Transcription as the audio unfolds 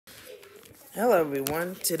Hello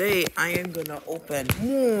everyone, today I am gonna open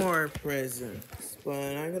more presents, but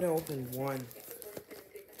I'm gonna open one.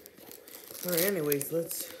 Alright, anyways,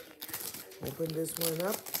 let's open this one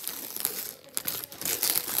up.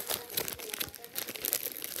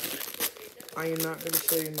 I am not gonna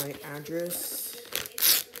show you my address,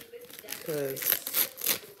 because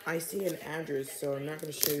I see an address, so I'm not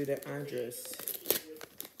gonna show you the address.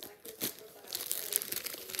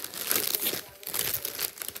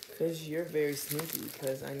 Because you're very sneaky,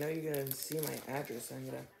 because I know you're gonna see my address, I'm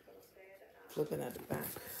gonna flip it at the back.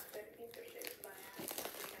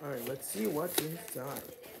 Alright, let's see what's inside.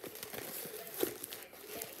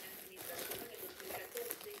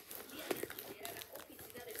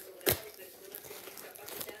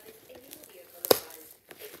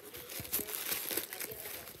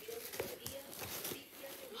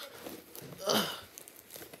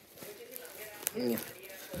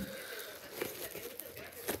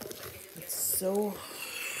 It's so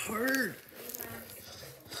hard.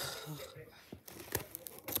 Oh,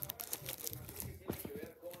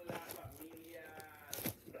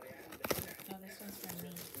 this one's for me.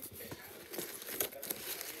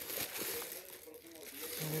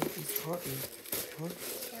 It's hot.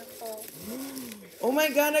 Careful. Oh my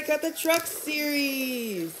god, I got the truck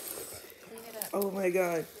series! Clean it up. Oh my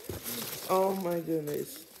god. Oh my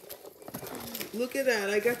goodness. Look at that,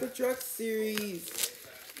 I got the truck series.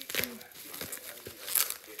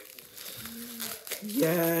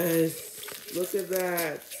 Yes! Look at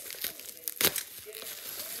that.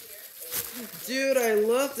 Dude, I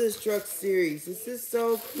love this truck series. This is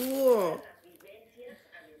so cool.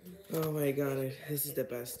 Oh my god, this is the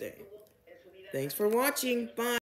best day. Thanks for watching. Bye.